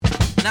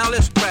Now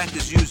let's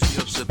practice using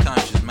your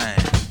subconscious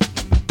mind.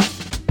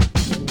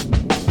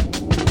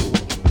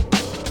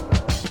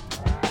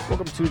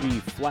 Welcome to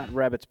the Flat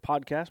Rabbits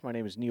podcast. My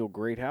name is Neil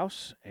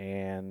Greathouse,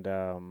 and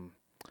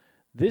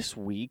this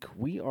week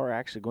we are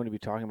actually going to be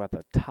talking about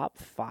the top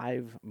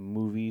 5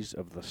 movies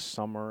of the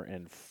summer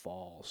and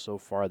fall so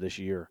far this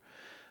year.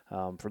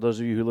 For those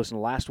of you who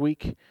listened last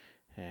week,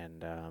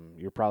 and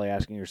you're probably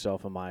asking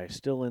yourself, am I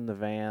still in the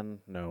van?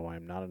 No,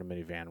 I'm not in a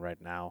minivan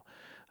right now.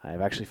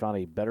 I've actually found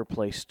a better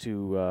place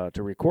to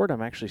record.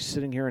 I'm actually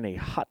sitting here in a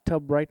hot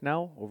tub right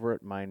now over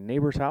at my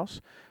neighbor's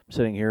house. I'm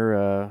sitting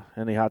here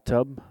in the hot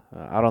tub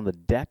out on the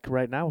deck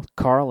right now with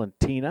Carl and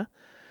Tina.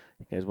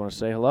 You guys want to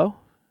say hello?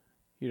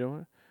 You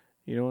don't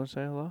want to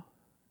say hello?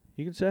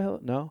 You can say hello?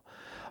 No?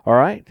 All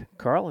right.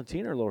 Carl and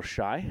Tina are a little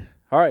shy.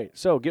 All right,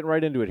 so getting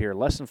right into it here.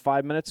 Less than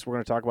 5 minutes. We're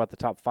going to talk about the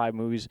top 5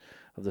 movies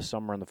of the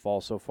summer and the fall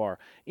so far.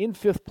 In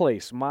 5th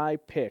place, my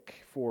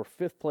pick for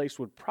 5th place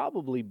would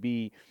probably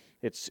be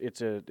it's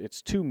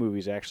 2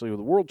 movies actually, with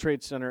World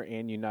Trade Center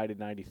and United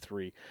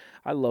 93.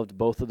 I loved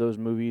both of those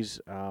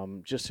movies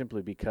just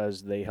simply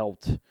because they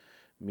helped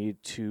me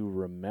to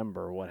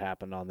remember what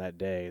happened on that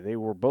day. They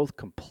were both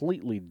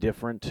completely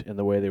different in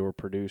the way they were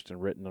produced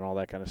and written and all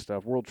that kind of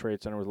stuff. World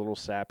Trade Center was a little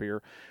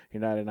sappier.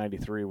 United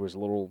 93 was a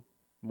little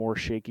more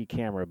shaky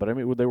camera, but I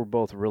mean they were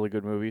both really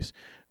good movies.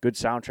 Good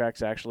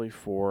soundtracks actually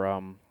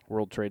for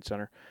World Trade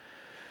Center.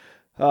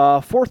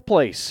 4th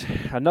place,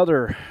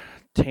 another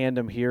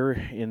tandem here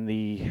in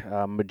the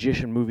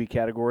magician movie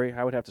category.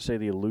 I would have to say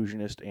The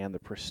Illusionist and The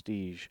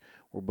Prestige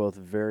were both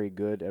very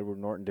good. Edward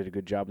Norton did a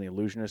good job in The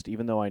Illusionist.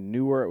 Even though I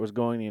knew where it was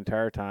going the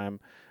entire time,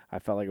 I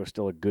felt like it was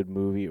still a good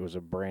movie. It was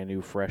a brand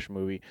new, fresh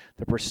movie.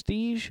 The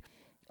Prestige,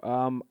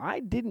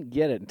 I didn't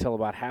get it until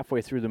about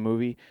halfway through the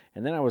movie,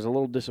 and then I was a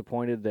little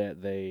disappointed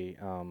that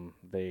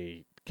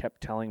they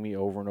kept telling me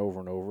over and over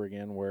and over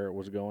again where it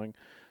was going.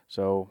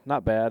 So,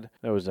 not bad.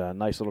 There was a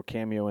nice little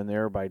cameo in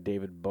there by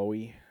David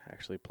Bowie,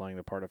 actually playing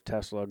the part of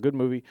Tesla. Good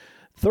movie.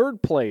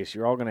 3rd place,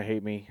 you're all going to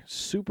hate me,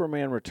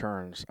 Superman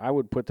Returns. I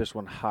would put this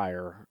one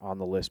higher on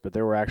the list, but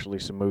there were actually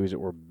some movies that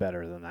were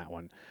better than that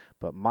one.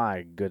 But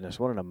my goodness,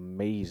 what an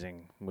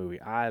amazing movie.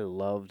 I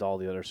loved all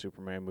the other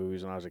Superman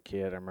movies when I was a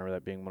kid. I remember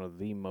that being one of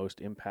the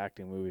most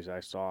impacting movies I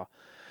saw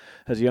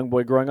as a young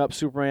boy growing up,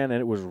 Superman, and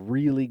it was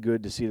really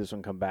good to see this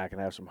one come back and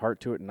have some heart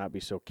to it and not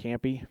be so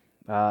campy.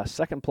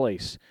 2nd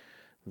place,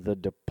 The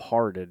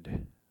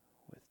Departed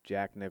with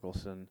Jack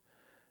Nicholson,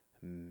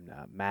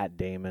 Matt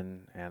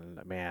Damon,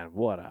 and man,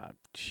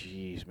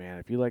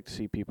 if you like to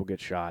see people get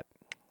shot,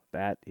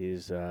 that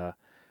is,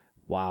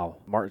 wow.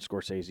 Martin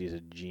Scorsese is a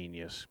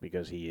genius,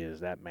 because he is.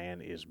 That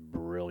man is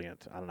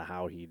brilliant. I don't know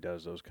how he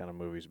does those kind of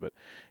movies, but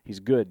he's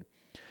good.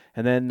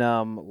 And then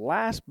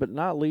last but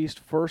not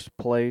least, 1st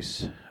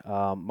place,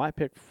 my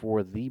pick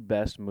for the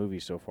best movie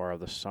so far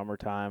of the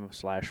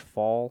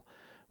summertime/fall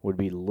would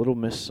be Little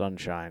Miss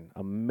Sunshine.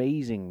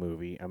 Amazing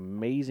movie,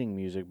 amazing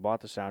music.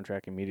 Bought the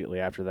soundtrack immediately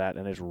after that,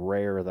 and it's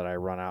rare that I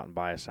run out and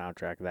buy a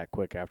soundtrack that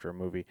quick after a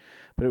movie.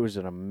 But it was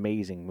an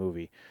amazing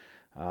movie.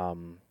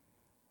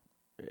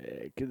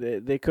 They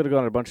could have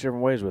gone a bunch of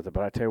different ways with it,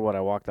 but I tell you what, I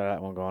walked out of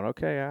that one going,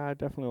 okay, I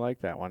definitely like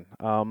that one.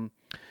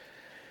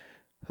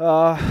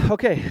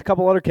 Okay, a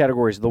couple other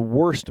categories. The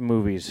worst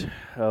movies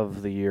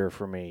of the year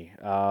for me.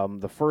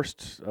 The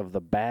first of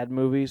the bad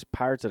movies,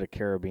 Pirates of the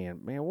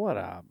Caribbean. Man,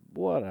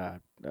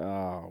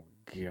 oh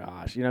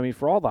gosh. You know what I mean?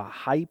 For all the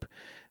hype,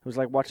 it was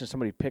like watching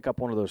somebody pick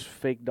up one of those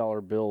fake dollar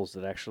bills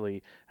that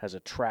actually has a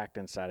tract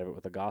inside of it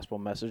with a gospel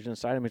message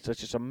inside. I mean, it's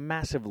just a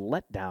massive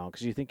letdown,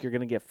 because you think you're going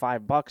to get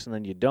 $5 and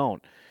then you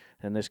don't.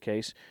 In this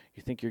case,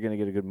 you think you're going to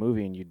get a good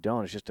movie and you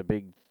don't. It's just a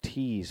big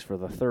tease for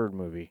the 3rd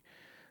movie.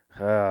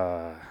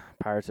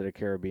 Pirates of the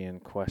Caribbean,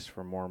 Quest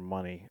for More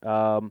Money.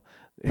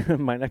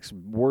 My next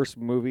worst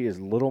movie is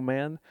Little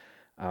Man.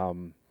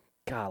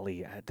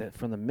 Golly,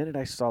 from the minute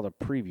I saw the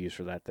previews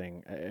for that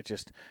thing,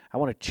 I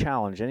want to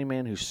challenge any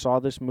man who saw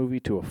this movie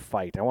to a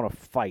fight. I want to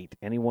fight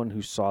anyone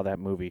who saw that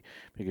movie,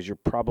 because you're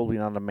probably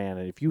not a man.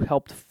 And if you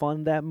helped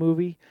fund that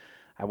movie,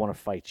 I want to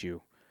fight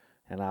you.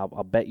 And I'll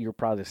bet you're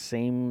probably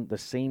the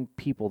same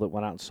people that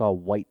went out and saw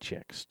White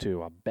Chicks,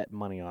 too. I'll bet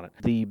money on it.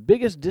 The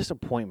biggest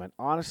disappointment,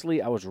 honestly,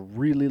 I was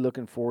really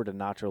looking forward to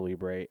Nacho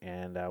Libre,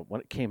 and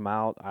when it came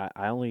out,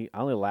 I only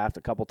laughed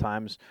a couple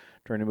times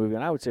during the movie,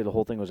 and I would say the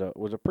whole thing was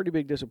a pretty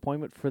big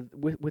disappointment,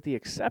 with the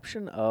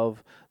exception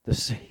of the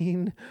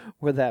scene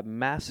where that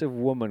massive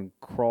woman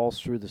crawls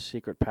through the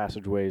secret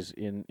passageways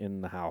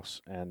in the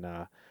house, and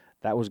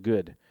that was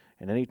good.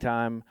 And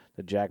anytime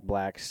that Jack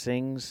Black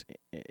sings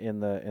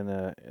in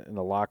the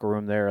locker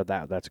room there,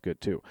 that's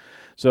good too.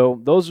 So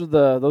those are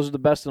the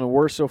best and the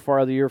worst so far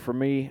of the year for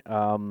me.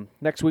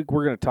 Next week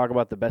we're going to talk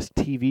about the best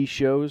TV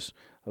shows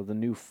of the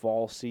new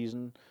fall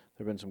season.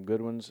 There have been some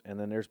good ones, and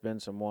then there's been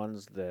some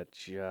ones that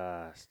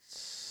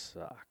just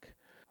suck.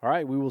 All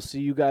right, we will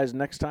see you guys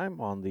next time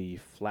on the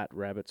Flat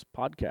Rabbits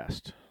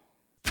podcast.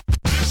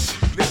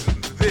 Listen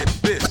to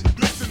this.